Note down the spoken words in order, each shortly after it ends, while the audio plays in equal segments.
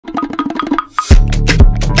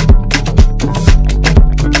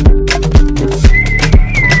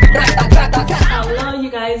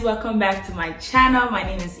back to my channel. My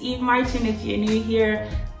name is Eve Martin. If you're new here,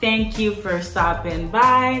 thank you for stopping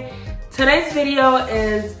by. Today's video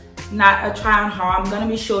is not a try on haul. I'm gonna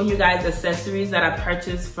be showing you guys accessories that I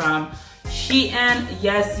purchased from Shein.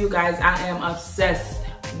 Yes, you guys, I am obsessed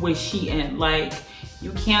with Shein. Like,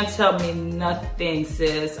 you can't tell me nothing,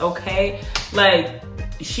 sis, okay? Like,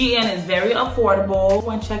 Shein is very affordable. Go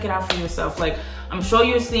and check it out for yourself. Like, I'm sure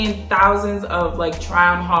you're seeing thousands of like try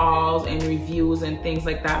on hauls and reviews and things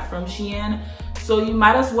like that from Shein. So you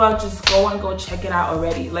might as well just go check it out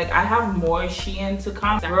already. Like, I have more Shein to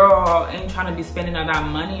come. Girl, ain't trying to be spending all that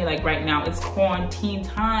money like right now. It's quarantine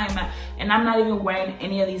time and I'm not even wearing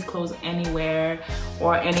any of these clothes anywhere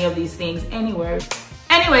or any of these things anywhere.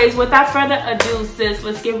 Anyways, without further ado, sis,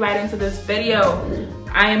 let's get right into this video.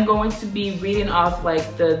 I am going to be reading off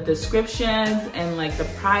like the descriptions and like the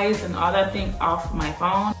price and all that thing off my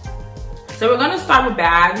phone. So we're gonna start with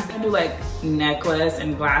bags. We're gonna do like necklace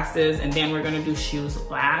and glasses, and then we're gonna do shoes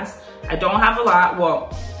last. I don't have a lot.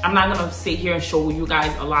 Well, I'm not gonna sit here and show you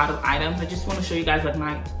guys a lot of items. I just wanna show you guys like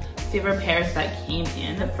my favorite pairs that came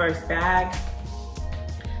in. The first bag,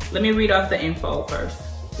 let me read off the info first.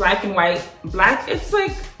 Black and white. Black, it's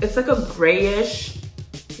like a grayish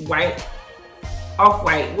white,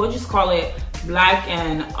 off-white. We'll just call it black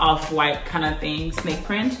and off-white kind of thing, snake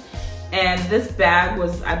print. And this bag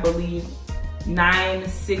was, I believe,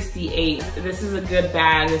 $9.68. This is a good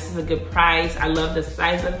bag. This is a good price. I love the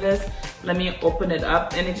size of this. Let me open it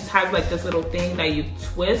up, and it just has like this little thing that you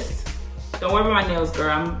twist. Don't worry about my nails,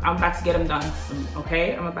 girl. I'm about to get them done soon,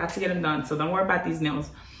 okay? I'm about to get them done, so don't worry about these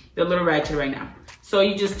nails. They're a little ratchet right now. So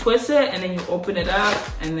you just twist it, and then you open it up,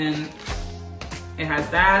 and then it has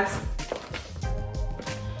that.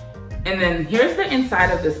 And then here's the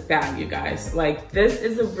inside of this bag, you guys. Like, this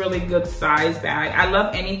is a really good size bag. I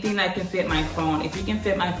love anything that can fit my phone. If you can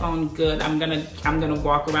fit my phone, good. I'm gonna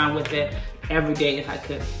walk around with it every day if I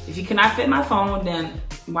could. If you cannot fit my phone, then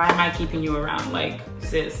why am I keeping you around? Like,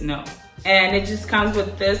 sis, no. And it just comes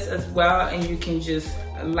with this as well, and you can just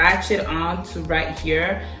latch it on to right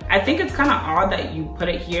here. I think it's kind of odd that you put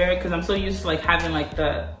it here because I'm so used to like having like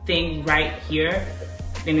the thing right here.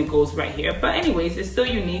 Then it goes right here. But anyways, it's still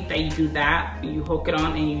unique that you do that. You hook it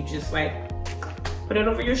on and you just like put it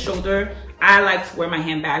over your shoulder. I like to wear my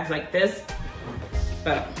handbags like this,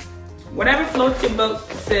 but whatever floats your boat,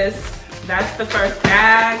 sis. That's the first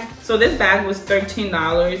bag. So this bag was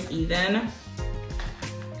 $13 even.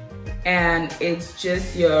 And it's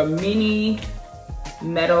just your mini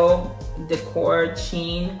metal decor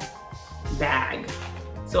chain bag.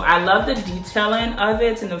 So I love the detailing of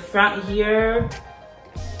it in the front here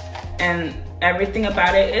and everything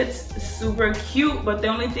about it. It's super cute, but the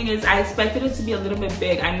only thing is I expected it to be a little bit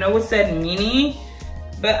big. I know it said mini,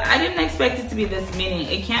 but I didn't expect it to be this mini.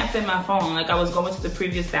 It can't fit my phone. Like, I was going to the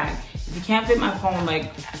previous bag. If you can't fit my phone,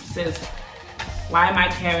 like, sis, why am I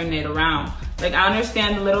carrying it around? Like, I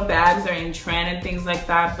understand the little bags are in trend and things like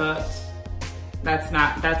that, but that's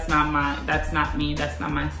not me. That's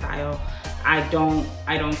not my style. I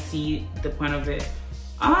don't see the point of it.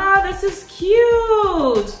 Ah, this is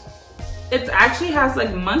cute. It actually has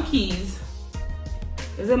like monkeys.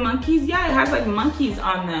 Is it monkeys? Yeah, it has like monkeys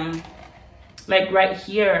on them. Like right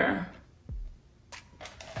here.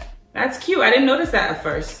 That's cute. I didn't notice that at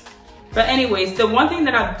first. But anyways, the one thing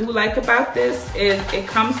that I do like about this is it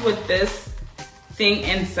comes with this thing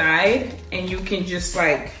inside, and you can just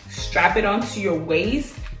like strap it onto your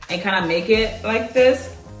waist and kind of make it like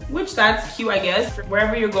this, which that's cute, I guess.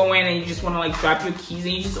 Wherever you're going and you just want to like drop your keys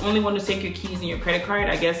and you just only want to take your keys and your credit card,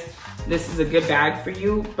 I guess this is a good bag for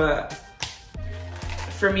you. But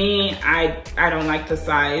for me, I don't like the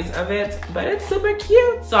size of it, but it's super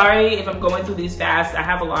cute. Sorry if I'm going through these fast. I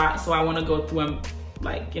have a lot, so I want to go through them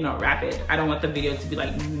like, you know, rapid. I don't want the video to be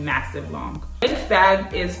like massive long. This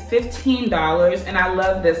bag is $15 and I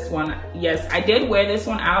love this one. Yes, I did wear this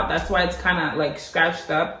one out. That's why it's kind of like scratched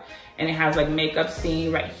up and it has like makeup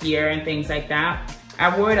stain right here and things like that.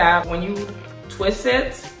 I wore it out. When you twist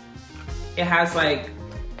it, it has like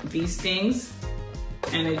these things,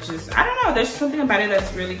 and it just, I don't know, there's something about it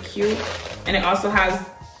that's really cute. And it also has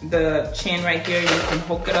the chain right here. You can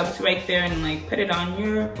hook it up to right there and like put it on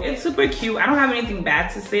your, it's super cute. I don't have anything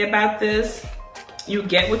bad to say about this. You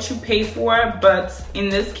get what you pay for, but in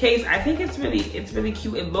this case, I think it's really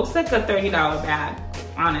cute. It looks like a $30 bag,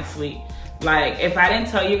 honestly. Like, if I didn't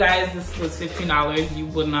tell you guys this was $15, you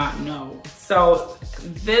would not know. So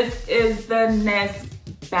this is the next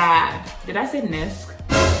bag. Did I say next?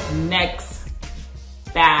 Next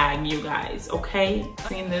bag, you guys, okay? I've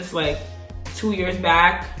seen this like 2 years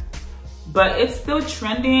back, but it's still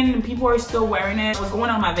trending and people are still wearing it. I was going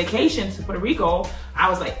on my vacation to Puerto Rico. I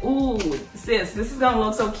was like, ooh, sis, this is gonna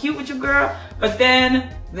look so cute with your girl. But then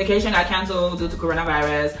vacation got canceled due to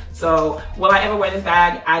coronavirus. So will I ever wear this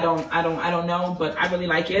bag? I don't know, but I really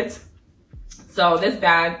like it. So this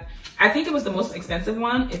bag, I think it was the most expensive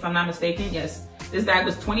one, if I'm not mistaken. Yes, this bag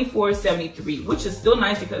was $24.73, which is still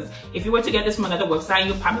nice because if you were to get this from another website,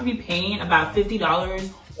 you'll probably be paying about $50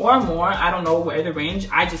 or more. I don't know where the range.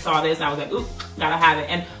 I just saw this and I was like, ooh, gotta have it.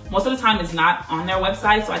 And most of the time it's not on their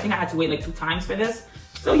website, so I think I had to wait like 2 times for this.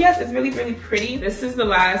 So yes, it's really, really pretty. This is the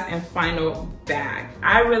last and final bag.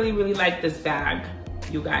 I really, really like this bag,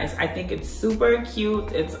 you guys. I think it's super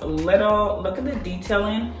cute. It's a little, look at the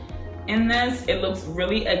detailing in this. It looks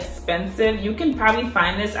really expensive. You can probably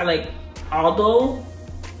find this at like Aldo,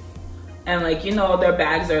 and like, you know, their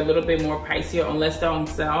bags are a little bit more pricier unless they're on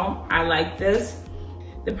sale. I like this.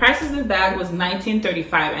 The price of this bag was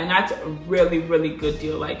 $19.35, and that's a really, really good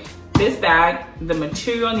deal. Like this bag, the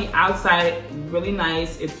material on the outside, really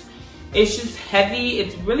nice. It's just heavy.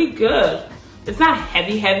 It's really good. It's not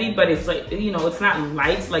heavy, but it's like, you know, it's not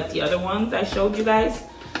light like the other ones I showed you guys.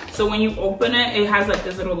 So when you open it, it has like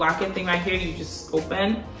this little locket thing right here. You just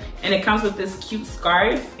open, and it comes with this cute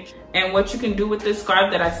scarf. And what you can do with this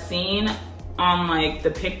scarf that I've seen on like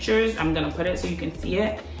the pictures, I'm gonna put it so you can see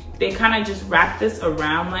it. They kind of just wrap this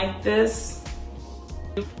around like this.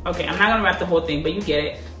 Okay, I'm not gonna wrap the whole thing, but you get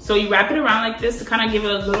it. So you wrap it around like this to kind of give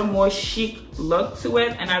it a little more chic look to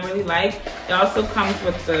it, and I really like. It also comes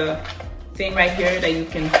with the thing right here that you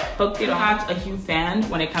can hook it on. I'm not a huge fan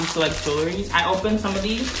when it comes to like jewelries. I opened some of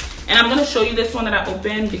these, and I'm gonna show you this one that I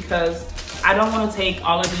opened because I don't want to take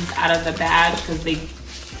all of these out of the bag because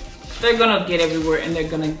they're gonna get everywhere and they're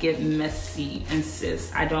gonna get messy. And sis,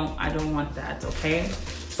 I don't want that, okay?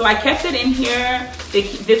 So I kept it in here.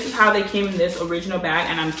 This is how they came in this original bag,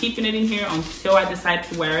 and I'm keeping it in here until I decide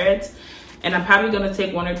to wear it. And I'm probably gonna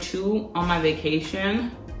take 1 or 2 on my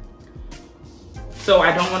vacation. So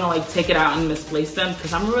I don't wanna like take it out and misplace them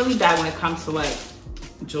because I'm really bad when it comes to like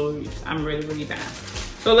jewelry. I'm really, really bad.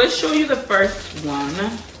 So let's show you the first one.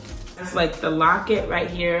 It's like the locket right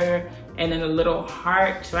here, and then a little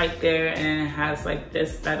heart right there, and then it has like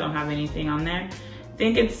this that don't have anything on there. I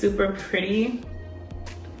think it's super pretty.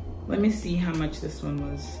 Let me see how much this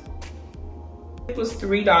one was. It was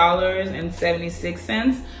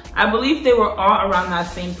 $3.76. I believe they were all around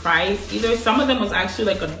that same price. Either some of them was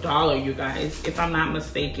actually like $1, you guys, if I'm not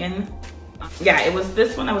mistaken. Yeah, it was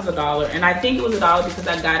this one that was $1, and I think it was $1 because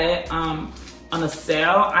I got it on a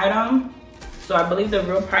sale item. So I believe the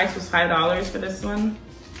real price was $5 for this one.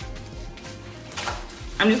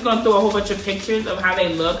 I'm just gonna throw a whole bunch of pictures of how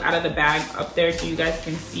they look out of the bag up there so you guys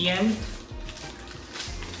can see them.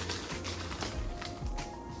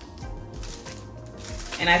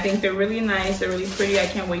 And I think they're really nice, they're really pretty. I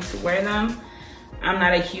can't wait to wear them. I'm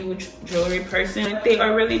not a huge jewelry person. They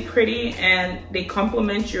are really pretty and they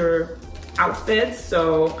complement your outfits,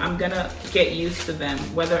 so I'm gonna get used to them,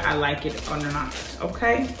 whether I like it or not,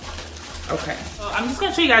 okay? Okay, so I'm just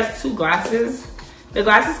gonna show you guys 2 glasses. The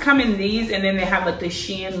glasses come in these, and then they have like the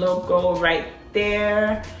Shein logo right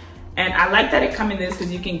there. And I like that it come in this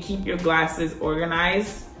because you can keep your glasses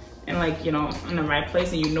organized and like, you know, in the right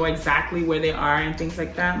place, and you know exactly where they are and things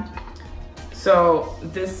like that. So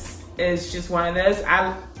this is just one of those.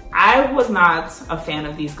 I was not a fan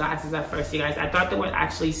of these glasses at first, you guys. I thought they were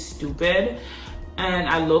actually stupid, and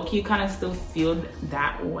I low-key kind of still feel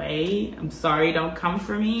that way. I'm sorry, don't come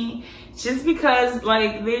for me. Just because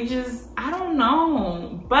like they just, I don't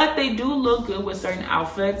know, but they do look good with certain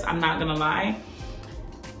outfits, I'm not gonna lie.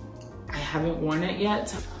 I haven't worn it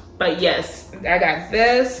yet, but yes, I got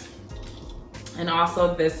this and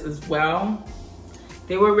also this as well.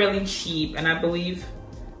 They were really cheap, and I believe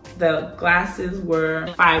the glasses were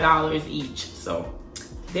 $5 each. So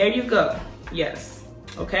there you go. Yes,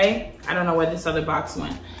 okay. I don't know where this other box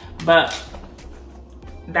went, but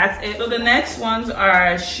that's it. So the next ones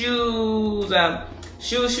are shoes.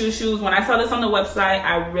 Shoes. When I saw this on the website,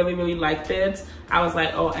 I really liked it. I was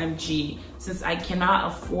like, OMG. Since I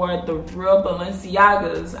cannot afford the real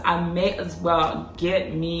Balenciagas, I may as well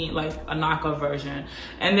get me like a knockoff version.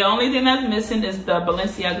 And the only thing that's missing is the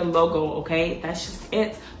Balenciaga logo, okay? That's just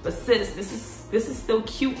it. But sis, this is still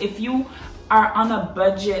cute. If you are on a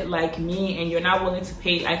budget like me and you're not willing to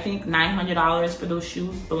pay, I think $900 for those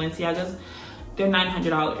shoes, Balenciagas, they're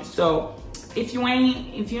 $900. So if you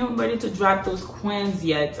ain't ready to drop those coins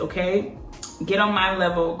yet, okay? Get on my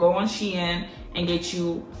level, go on Shein and get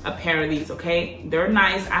you a pair of these, okay? They're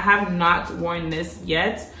nice. I have not worn this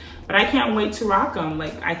yet, but I can't wait to rock them.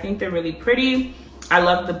 Like, I think they're really pretty. I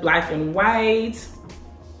love the black and white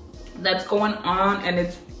that's going on, and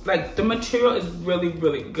it's like the material is really,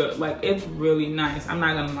 really good. Like it's really nice, I'm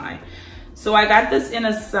not gonna lie. So I got this in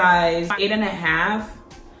a size 8.5.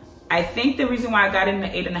 I think the reason why I got it in the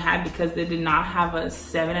 8.5 because they did not have a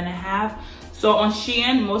 7.5. So on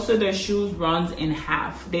Shein, most of their shoes runs in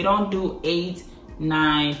half. They don't do 8,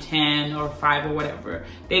 9, 10, or 5 or whatever.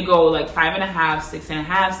 They go like 5.5, 6.5,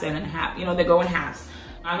 7.5. You know, they go in halves.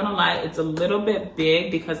 I'm not gonna lie, it's a little bit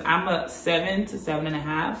big because I'm a 7 to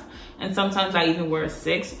 7.5, and sometimes I even wear a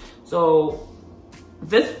 6. So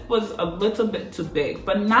this was a little bit too big,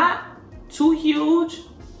 but not too huge,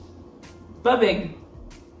 but big.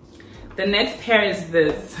 The next pair is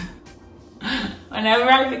this. Whenever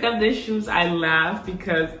I pick up these shoes, I laugh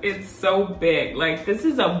because it's so big. Like this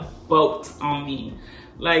is a boat on me.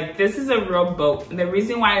 Like this is a real boat. And the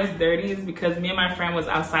reason why it's dirty is because me and my friend was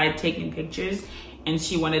outside taking pictures and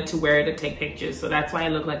she wanted to wear it to take pictures. So that's why I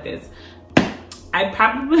look like this. I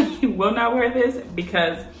probably will not wear this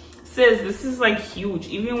because sis, this is like huge.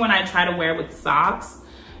 Even when I try to wear it with socks,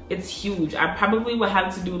 it's huge. I probably would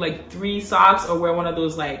have to do like 3 socks or wear one of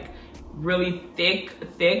those like really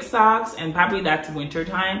thick socks, and probably that's winter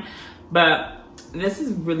time. But this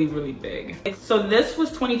is really, really big. So this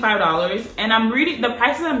was $25, and I'm reading the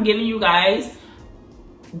prices I'm giving you guys.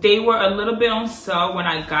 They were a little bit on sale when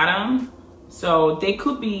I got them, so they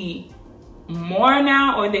could be more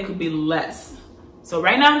now or they could be less. So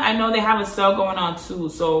right now I know they have a sale going on too.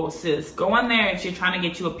 So sis, go on there if you're trying to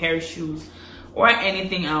get you a pair of shoes or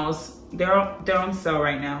anything else. They're on sale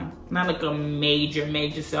right now. Not like a major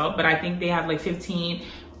sale, but I think they have like 15%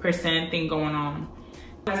 thing going on.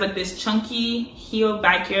 It has like this chunky heel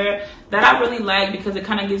back here that I really like because it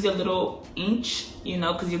kind of gives you a little inch, you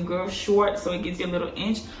know, because your girl's short, so it gives you a little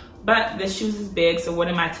inch. But the shoes is big, so what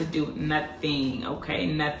am I to do? Nothing, okay?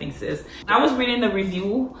 Nothing, sis. I was reading the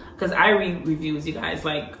review, because I read reviews, you guys.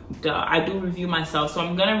 Like, duh, I do review myself, so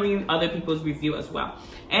I'm gonna read other people's review as well.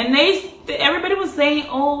 And everybody was saying,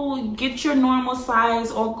 oh, get your normal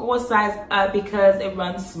size or go a size up because it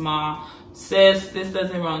runs small. Sis, this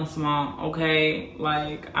doesn't run small, okay?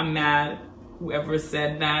 Like, I'm mad whoever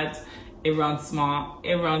said that. It runs small.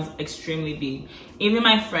 It runs extremely big. Even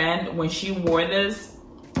my friend, when she wore this,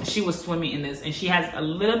 she was swimming in this, and she has a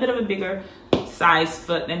little bit of a bigger size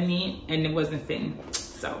foot than me, and it wasn't fitting.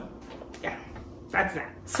 So yeah, that's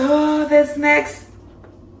that. So this next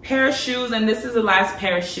pair of shoes, and this is the last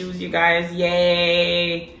pair of shoes, you guys.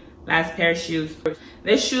 Yay, last pair of shoes.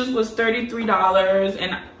 This shoes was $33,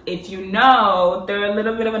 and if you know, they're a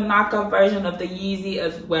little bit of a knockoff version of the Yeezy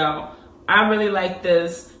as well. I really like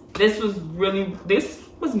this. This was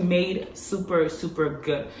made super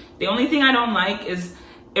good. The only thing I don't like is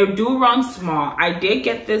it do run small. I did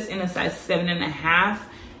get this in a size 7.5,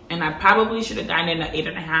 and I probably should have gotten it in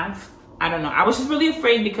an 8.5. I don't know. I was just really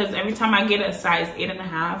afraid because every time I get a size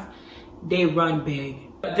 8.5, they run big.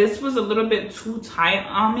 But this was a little bit too tight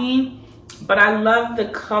on me. But I love the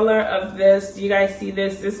color of this. You guys see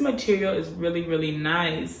this? This material is really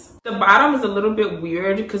nice. The bottom is a little bit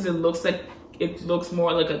weird because it looks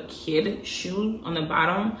more like a kid shoe on the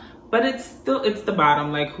bottom. But it's the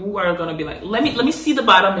bottom. Like, who are gonna be like, let me see the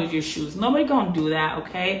bottom of your shoes? Nobody gonna do that,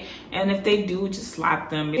 okay? And if they do, just slap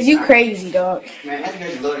them. Is you crazy, dog? Man, that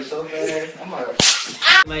nigga loaded so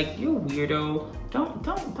fast. Like, you weirdo.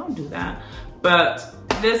 Don't do that. But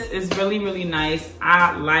this is really nice.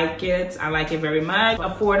 I like it. I like it very much.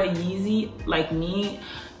 Afford a Yeezy like me.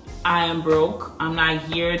 I am broke. I'm not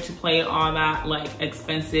here to play all that like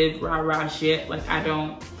expensive rah shit. Like, I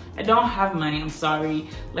don't have money. I'm sorry.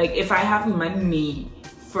 Like, if I have money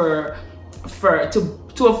to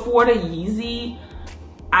afford a Yeezy,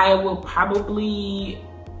 I will probably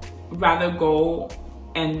rather go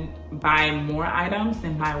and buy more items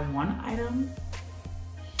than buy one item.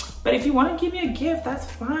 But if you want to give me a gift, that's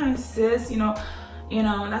fine, sis. You know,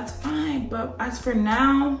 that's fine. But as for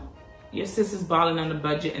now, your sis is balling on the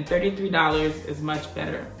budget, and $33 is much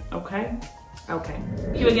better. Okay? Okay.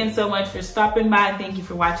 Thank you again so much for stopping by. Thank you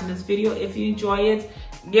for watching this video. If you enjoy it,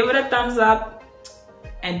 give it a thumbs up.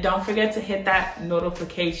 And don't forget to hit that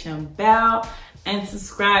notification bell and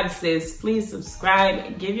subscribe, sis. Please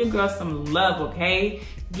subscribe. Give your girl some love, okay?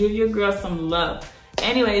 Give your girl some love.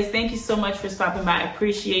 Anyways, thank you so much for stopping by. I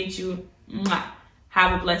appreciate you. Mwah.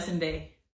 Have a blessed day.